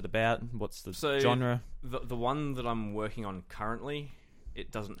what's it about? What's the genre? The one that I'm working on currently,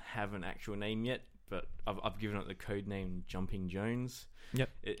 it doesn't have an actual name yet, but I've given it the code name Jumping Jones. Yep.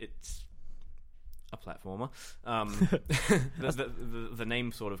 It's a platformer. The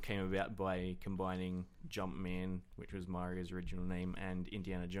name sort of came about by combining Jumpman, which was Mario's original name, and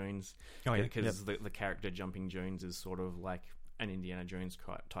Indiana Jones. Oh yeah, because the character Jumping Jones is sort of like an Indiana Jones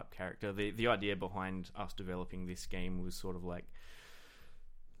type character. The idea behind us developing this game was sort of like,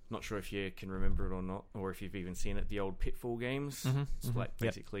 not sure if you can remember it or not, or if you've even seen it, the old Pitfall games. It's like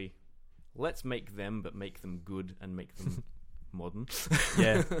basically, let's make them, but make them good and make them modern.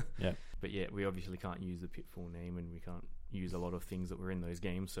 Yeah. But yeah, we obviously can't use the Pitfall name, and we can't use a lot of things that were in those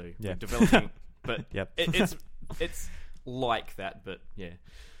games. So we're developing, but it's like that. But yeah.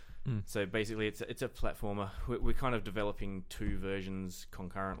 So basically, it's a platformer. We're kind of developing two versions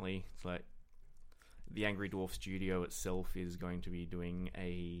concurrently. It's like the Angry Dwarf Studio itself is going to be doing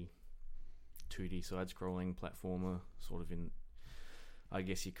a 2D side-scrolling platformer, sort of in, I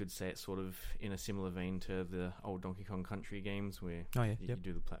guess you could say it's sort of in a similar vein to the old Donkey Kong Country games, where you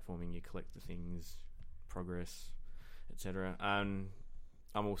do the platforming, you collect the things, progress, etc. I'm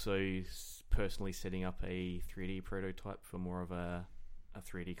also personally setting up a 3D prototype for more of a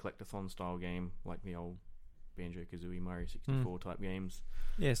 3D collectathon style game, like the old Banjo-Kazooie, Mario 64 type games.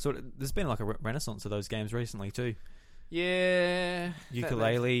 Yeah, sort of. There's been like a renaissance of those games recently too. Yeah,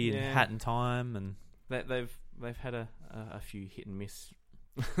 Ukulele and Hat in Time, and they've had a few hit and miss.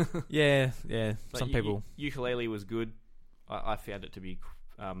 yeah. Some Like, people. Ukulele was good. I found it to be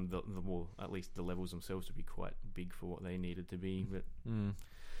at least the levels themselves to be quite big for what they needed to be. But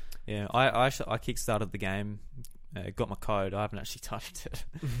yeah, I kickstarted the game. Got my code. I haven't actually touched it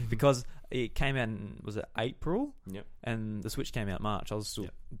because it came out in, was it April? Yep. And the Switch came out March. I was still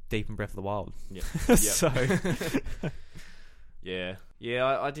deep in Breath of the Wild. Yep. So yeah.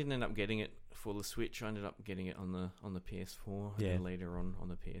 I didn't end up getting it for the Switch. I ended up getting it on the PS4. And then later on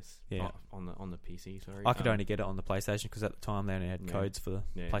the PS. On the PC. Sorry. I could only get it on the PlayStation because at the time they only had codes for the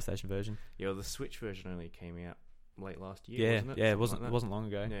PlayStation version. Yeah, well, the Switch version only came out late last year. Wasn't it? Yeah, it wasn't long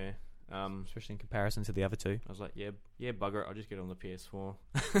ago. Yeah. Especially in comparison to the other two. I was like, yeah, bugger it, I'll just get it on the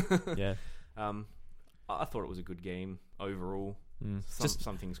PS4. Yeah. I thought it was a good game overall.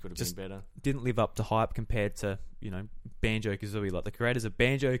 Some things could have been better. Didn't live up to hype compared to, Banjo-Kazooie. Like, the creators of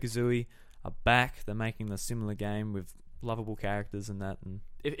Banjo-Kazooie are back. They're making a similar game with lovable characters and that. And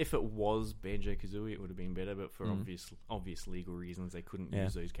if it was Banjo-Kazooie, it would have been better, but for obvious legal reasons, they couldn't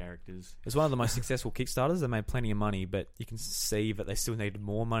use those characters. It's one of the most successful Kickstarters. They made plenty of money, but you can see that they still needed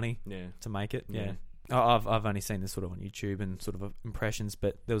more money to make it. Yeah. I've only seen this sort of on YouTube and sort of impressions,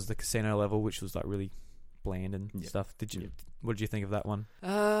 but there was the casino level, which was like really bland and stuff. What did you think of that one?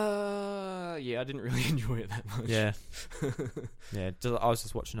 Yeah, I didn't really enjoy it that much. Yeah. I was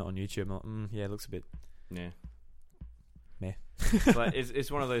just watching it on YouTube. I'm like, it looks a bit meh. But it's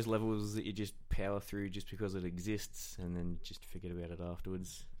one of those levels that you just power through just because it exists, and then just forget about it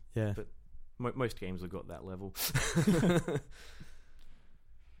afterwards. Yeah. But most games have got that level.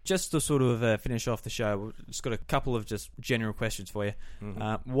 Just to sort of finish off the show, we've just got a couple of just general questions for you.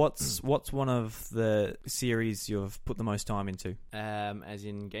 What's one of the series you've put the most time into? As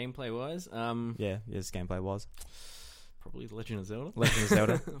in gameplay wise? Gameplay wise. Probably Legend of Zelda. Legend of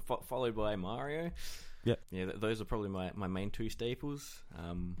Zelda. Followed by Mario. Yep. Yeah, those are probably my main two staples.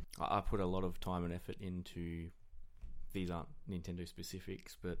 I put a lot of time and effort into. These aren't Nintendo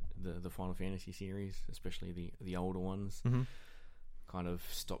specifics, but the Final Fantasy series, especially the older ones, kind of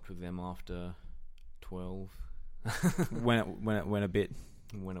stopped with them after 12. when it went a bit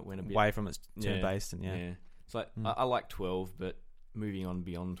away from its turn-based, and it's like I like 12, but moving on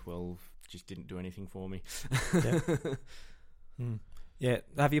beyond 12 just didn't do anything for me. Yeah.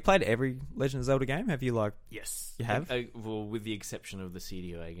 Have you played every Legend of Zelda game? Have you Yes, you have? Well, with the exception of the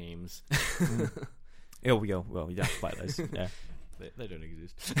CDI games. Well, you don't have to play those. Yeah. They don't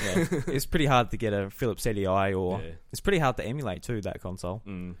exist. Yeah. It's pretty hard to get a Philips CDI, or it's pretty hard to emulate too, that console.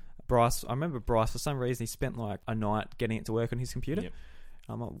 Bryce, I remember Bryce, for some reason he spent a night getting it to work on his computer. Yep.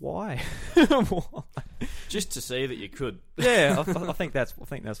 I'm like, why? Why? Just to say that you could. Yeah, I think that's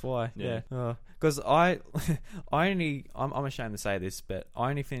why. Yeah. Because I'm ashamed to say this, but I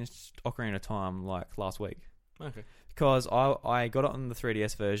only finished Ocarina of Time last week. Okay. Because I got it on the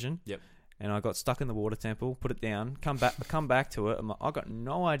 3DS version. Yep. And I got stuck in the water temple, put it down, come back to it. I got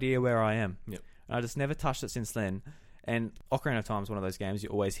no idea where I am. Yep. And I just never touched it since then. And Ocarina of Time is one of those games you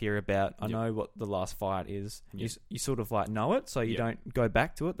always hear about. I know what the last fight is. Yep. You sort of know it, so you don't go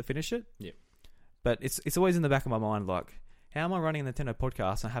back to it to finish it. Yep. But it's always in the back of my mind, how am I running a Nintendo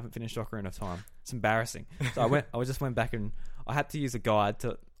podcast and I haven't finished Ocarina of Time? It's embarrassing. So I just went back and I had to use a guide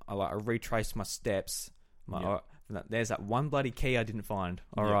to I retraced my steps. There's that one bloody key I didn't find.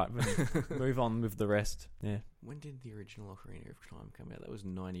 All right, move on with the rest. Yeah. When did the original Ocarina of Time come out? That was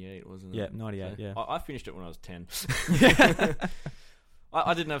 98, wasn't it? Yeah, 98, yeah. I finished it when I was 10.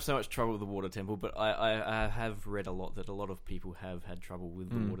 I didn't have so much trouble with the water temple, but I have read a lot that a lot of people have had trouble with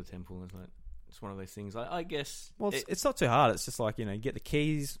the water temple. It's one of those things. I guess... Well, it's not too hard. It's just you get the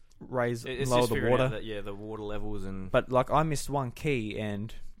keys, raise and lower the water. The water levels and... But I missed one key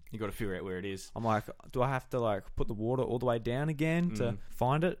and... You got to figure out where it is. I'm like, do I have to put the water all the way down again to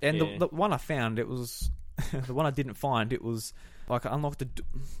find it? And the one I found, it was the one I didn't find. It was I unlocked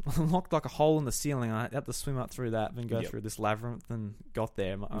a hole in the ceiling. I had to swim up through that, then go through this labyrinth, and got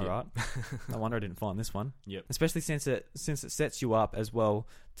there. I'm like, all right. No wonder I didn't find this one. Yep. Especially since it sets you up as well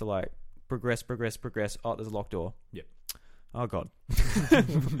to progress. Oh, there's a locked door. Yep. Oh god.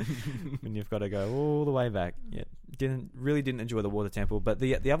 When you've got to go all the way back. Yeah. Didn't enjoy the water temple, but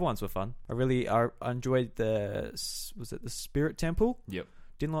the other ones were fun. I enjoyed the Spirit Temple? Yep.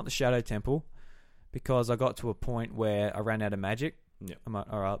 Didn't like the Shadow Temple because I got to a point where I ran out of magic. Yep. I'm like,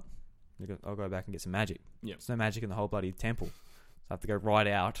 all right, I'll go back and get some magic. Yep. There's no magic in the whole bloody temple. So I have to go right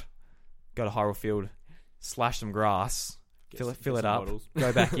out, go to Hyrule Field, slash some grass, fill it up, bottles.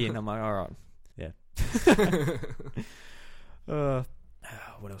 Go back in. I'm like, all right. Yeah.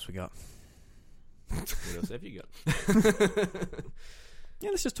 What else we got? What else have you got? Yeah,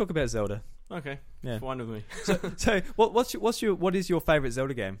 let's just talk about Zelda. Okay, yeah, fine with me. So what is your favorite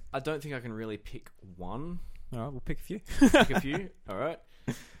Zelda game? I don't think I can really pick one. All right, we'll pick a few. Pick a few. All right.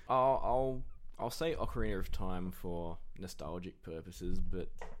 I'll say Ocarina of Time for nostalgic purposes, but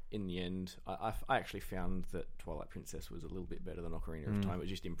in the end, I actually found that Twilight Princess was a little bit better than Ocarina of Time. It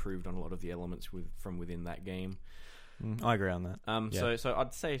just improved on a lot of the elements from within that game. I agree on that. So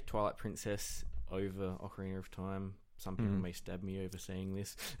I'd say Twilight Princess over Ocarina of Time. Some people may stab me over saying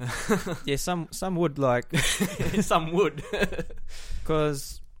this. Yeah, some would some would,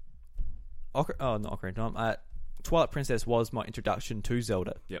 because not Ocarina of Time. Twilight Princess was my introduction to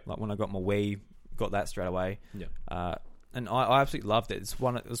Zelda. Yep. When I got my Wii, got that straight away. Yeah. And I absolutely loved it.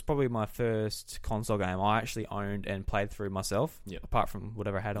 It was probably my first console game I actually owned and played through myself. Yep. Apart from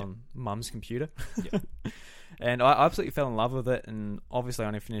whatever I had on Mum's computer. Yep. And I absolutely fell in love with it. And obviously, I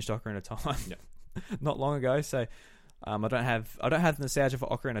only finished Ocarina of Time not long ago. So I don't have the nostalgia for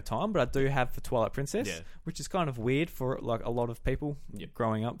Ocarina of Time, but I do have for Twilight Princess, which is kind of weird for a lot of people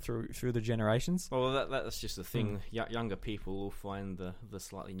growing up through the generations. Well, that's just the thing. Younger people will find the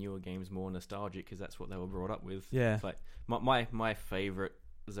slightly newer games more nostalgic because that's what they were brought up with. Yeah. It's like my favorite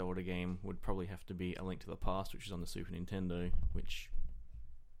Zelda game would probably have to be A Link to the Past, which is on the Super Nintendo. Which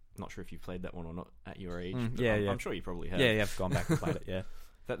I'm not sure if you've played that one or not at your age. But I'm sure you probably have. Yeah, I've gone back and played it. Yeah.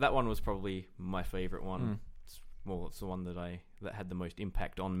 That one was probably my favorite one. It's the one that had the most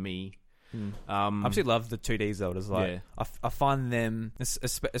impact on me. I absolutely love the 2D Zeldas. I find them,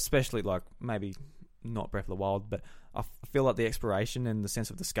 especially maybe not Breath of the Wild, but I feel like the exploration and the sense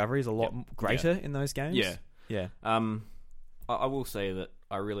of discovery is a lot greater in those games. Yeah. I will say that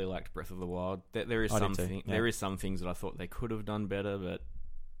I really liked Breath of the Wild. There is some things that I thought they could have done better, but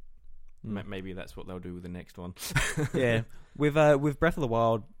maybe that's what they'll do with the next one. Yeah, with Breath of the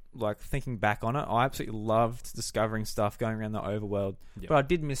Wild, like thinking back on it, I absolutely loved discovering stuff going around the overworld. Yep. But I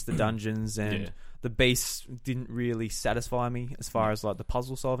did miss the dungeons, and Yeah. the beasts didn't really satisfy me as far as like the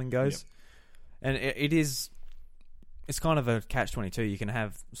puzzle solving goes. And it's kind of a catch-22. You can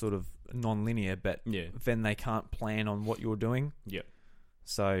have sort of non-linear, but then they can't plan on what you're doing. Yep.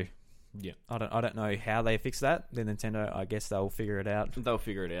 So Yeah. I don't know how they fix that. The Nintendo, I guess they'll figure it out. They'll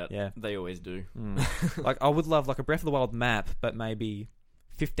figure it out. Yeah. They always do. Like I would love like a Breath of the Wild map, but maybe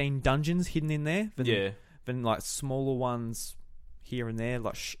 15 dungeons hidden in there. Then like smaller ones here and there,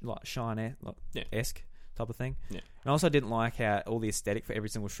 like Shine esque type of thing. Yeah. And I also didn't like how all the aesthetic for every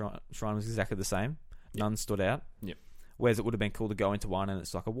single shrine was exactly the same. None stood out. Yep. Whereas it would have been cool to go into one and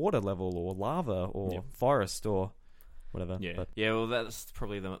it's like a water level or lava or forest or whatever. Yeah. But Well, that's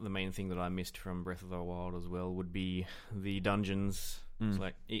probably the main thing that I missed from Breath of the Wild as well, would be the dungeons. It's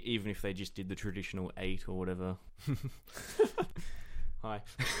like, even if they just did the traditional 8 or whatever. Hi.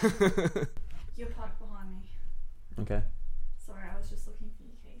 You're parked behind me. okay. Sorry, I was just looking for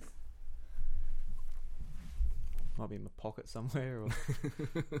your keys. Might be in my pocket somewhere. Or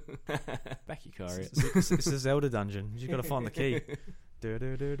Back your car. it's a Zelda dungeon. You got to find the key. You can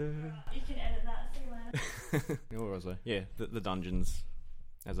edit that. See you later. Where was I? Yeah, the dungeons.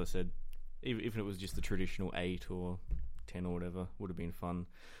 As I said, even if it was just the traditional 8 or 10 or whatever, would have been fun.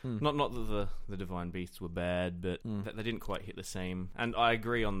 Not that the Divine Beasts were bad, but that they didn't quite hit the same. And I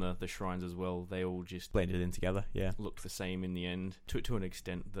agree on the shrines as well. They all just Blended in together. Yeah. looked the same in the end. To an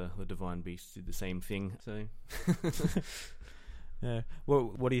extent, the Divine Beasts did the same thing. So Yeah.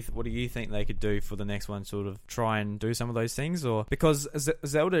 Well, what do you think they could do for the next one? Sort of try and do some of those things, or because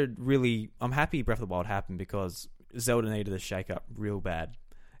Zelda really, I'm happy Breath of the Wild happened because Zelda needed a shake up real bad.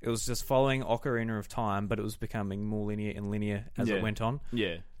 It was just following Ocarina of Time, but it was becoming more linear and linear as it went on.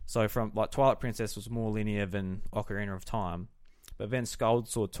 Yeah. So from like Twilight Princess was more linear than Ocarina of Time, but then Skald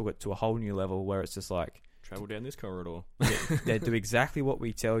Sword took it to a whole new level where it's just like Travel down this corridor. they do exactly what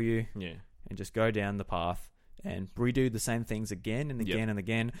we tell you, Yeah. and just go down the path and redo the same things again and again Yep. and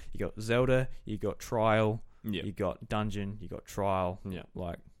again. You got Zelda, you got Trial, Yeah. you got Dungeon, you got Trial. Yeah.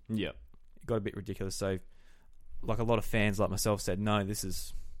 Like Yeah. it got a bit ridiculous. So like a lot of fans like myself said, no, this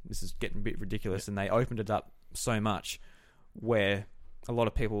is getting a bit ridiculous, and they opened it up so much where a lot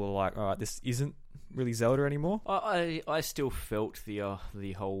of people were like, all right, this isn't really Zelda anymore. I still felt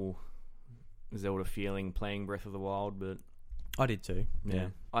the whole Zelda feeling playing Breath of the Wild, but I did too. Yeah.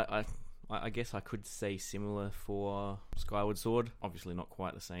 I guess I could say similar for Skyward Sword. Obviously not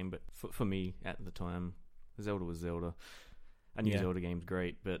quite the same, but for me at the time, Zelda was Zelda. A new Zelda game's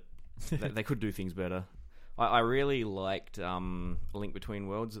great, but they could do things better. I really liked A Link Between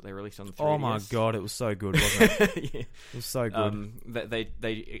Worlds that they released on the 3DS. Oh my god, it was so good, wasn't it? Yeah. It was so good.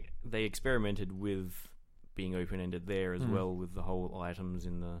 They experimented with being open-ended there as well, with the whole items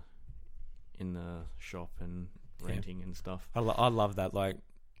in the shop and renting and stuff. I love that. Like,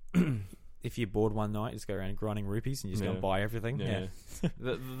 if you're bored one night, just go around grinding rupees and you just go and buy everything. Yeah.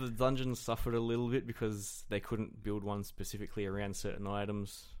 The dungeons suffered a little bit because they couldn't build one specifically around certain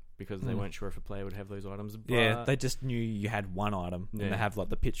items because they weren't sure if a player would have those items. But Yeah, they just knew you had one item, and they have like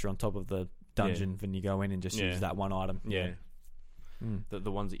the picture on top of the dungeon when you go in and just use that one item. Yeah.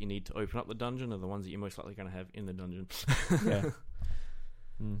 The ones that you need to open up the dungeon are the ones that you're most likely going to have in the dungeon.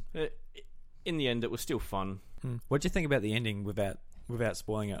 Yeah. In the end, it was still fun. What do you think about the ending without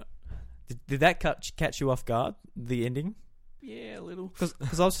spoiling it? Did that catch you off guard, the ending? Yeah, a little. Because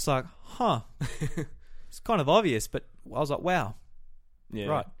I was just like, huh. It's kind of obvious, but I was like, wow. Yeah.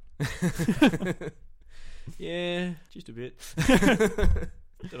 Right. Yeah, just a bit.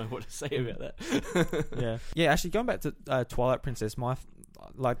 Don't know what to say about that. Yeah. Actually, going back to Twilight Princess,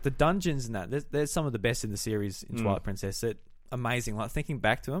 like the dungeons and that, there's some of the best in the series in Twilight Princess. It amazing. Like thinking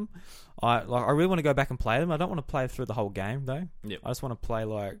back to them, I really want to go back and play them. I don't want to play through the whole game though. Yep. I just want to play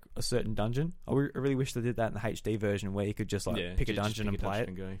like a certain dungeon. I really wish they did that in the HD version where you could just like pick a dungeon and play it.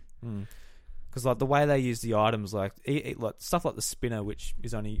 And go. Because like the way they use the items, like stuff like the spinner, which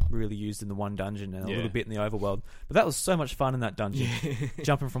is only really used in the one dungeon and a little bit in the overworld. But that was so much fun in that dungeon,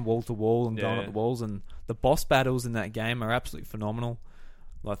 jumping from wall to wall and going up the walls. And the boss battles in that game are absolutely phenomenal.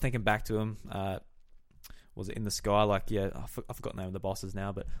 Like thinking back to them, was it in the sky? Like I forgot the name of the bosses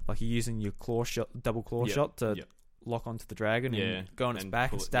now, but like you're using your double claw shot to lock onto the dragon and go on its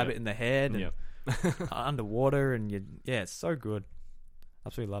back and stab it in the head and underwater, and it's so good.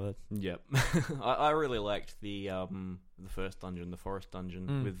 Absolutely love it. Yep. I really liked the first dungeon, the forest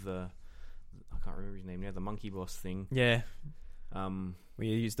dungeon with the I can't remember his name now, the monkey boss thing. Yeah. Where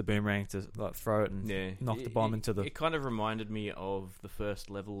you use the boomerang to like throw it and knock the bomb into the... It kind of reminded me of the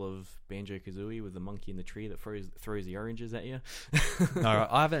first level of Banjo-Kazooie with the monkey in the tree that throws the oranges at you. No,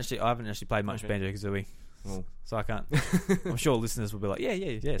 I haven't actually played much Banjo-Kazooie. Well, so I can't... I'm sure listeners will be like, yes.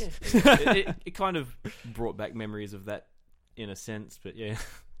 Yeah. It kind of brought back memories of that in a sense, but yeah.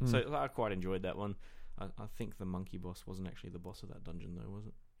 So I quite enjoyed that one. I think the monkey boss wasn't actually the boss of that dungeon though, was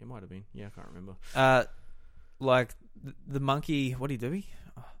it? It might have been. Yeah, I can't remember. Like the monkey, what do you do?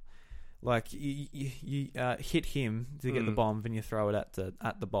 Like you hit him to get the bomb, then you throw it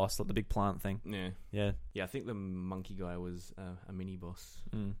at the boss, like the big plant thing. Yeah. I think the monkey guy was a mini boss.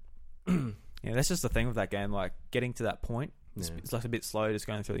 Yeah, that's just the thing with that game. Like getting to that point, it's like a bit slow, just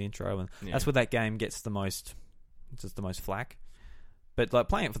going through the intro, and that's where that game gets the most flack. But like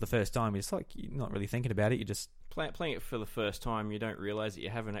playing it for the first time, it's like you're not really thinking about it. You just playing it for the first time. You don't realize that you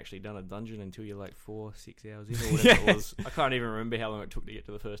haven't actually done a dungeon until you're like 4-6 hours in or whatever it was. I can't even remember how long it took to get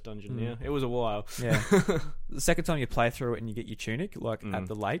to the first dungeon. Now it was a while. Yeah. The second time you play through it and you get your tunic, like at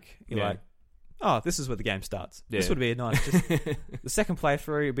the lake, you're like, oh, this is where the game starts. This would be nice. The second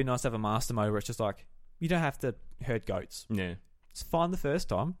playthrough, it'd be nice to have a master mode where it's just like you don't have to herd goats. Yeah, it's fine the first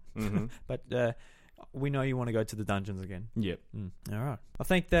time, but we know you want to go to the dungeons again. Yep. All right. I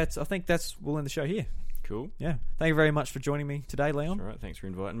think that's we'll end the show here. Cool. Yeah. Thank you very much for joining me today, Leon. All right. Thanks for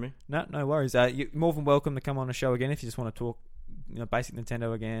inviting me. No worries. You're more than welcome to come on the show again if you just want to talk, basic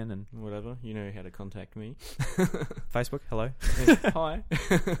Nintendo again and whatever. You know how to contact me. Facebook. Hello. Hi.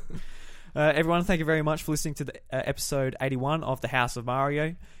 Everyone, thank you very much for listening to the episode 81 of The House of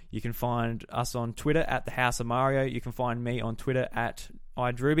Mario. You can find us on Twitter at The House of Mario. You can find me on Twitter at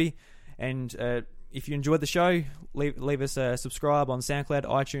iDruby. And if you enjoyed the show, leave us a subscribe on SoundCloud,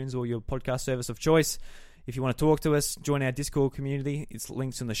 iTunes, or your podcast service of choice. If you want to talk to us, join our Discord community. It's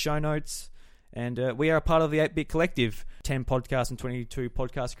links in the show notes. And we are a part of the 8-Bit Collective, 10 podcasts and 22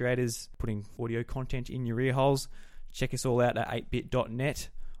 podcast creators putting audio content in your ear holes. Check us all out at 8bit.net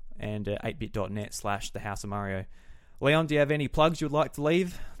and 8bit.net/The House of Mario. Leon, do you have any plugs you would like to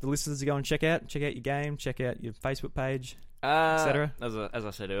leave the listeners to go and check out? Check out your game, check out your Facebook page, etc. As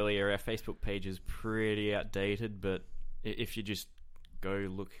I said earlier, our Facebook page is pretty outdated, but if you just go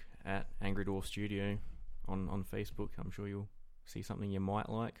look at Angry Dwarf Studio on Facebook, I'm sure you'll see something you might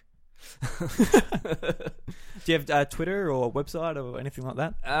like. Do you have Twitter or a website or anything like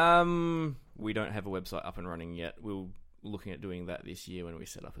that? We don't have a website up and running yet. We're looking at doing that this year when we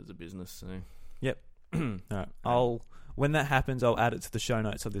set up as a business. So yep. All right. When that happens, I'll add it to the show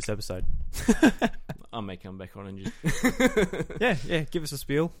notes of this episode. I may come back on and just yeah. Give us a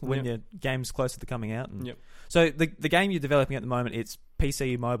spiel when your game's closer to coming out. Yep. So the game you're developing at the moment, it's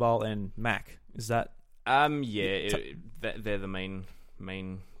PC, mobile, and Mac. Is that? They're the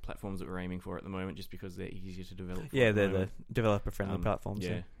main platforms that we're aiming for at the moment, just because they're easier to develop. They're the developer-friendly platforms.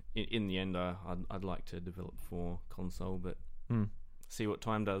 Yeah. In the end, I'd like to develop for console, but see what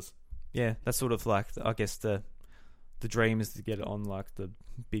time does. Yeah, that's sort of like I guess the dream is to get it on like the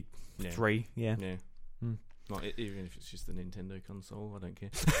big 3. Yeah. Not even if it's just the Nintendo console, I don't care.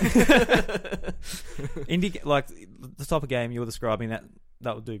 Indie, like the type of game you're describing,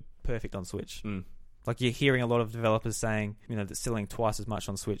 that would do perfect on Switch. Like you're hearing a lot of developers saying, that's selling twice as much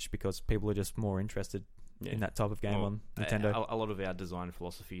on Switch because people are just more interested in that type of game on Nintendo. A lot of our design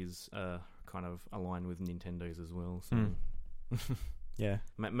philosophies kind of align with Nintendo's as well. So yeah,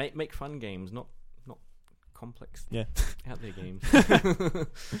 make fun games, not complex. Out there games.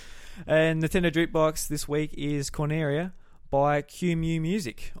 And Nintendo Jukebox this week is Corneria by QMU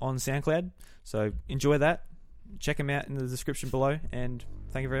Music on SoundCloud. So enjoy that. Check them out in the description below. And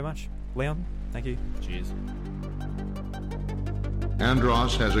thank you very much, Leon. Thank you. Cheers.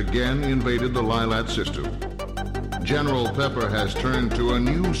 Andross has again invaded the Lylat system. General Pepper has turned to a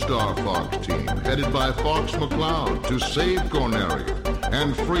new Star Fox team, headed by Fox McCloud, to save Corneria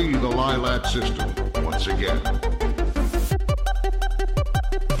and free the Lylat system once again.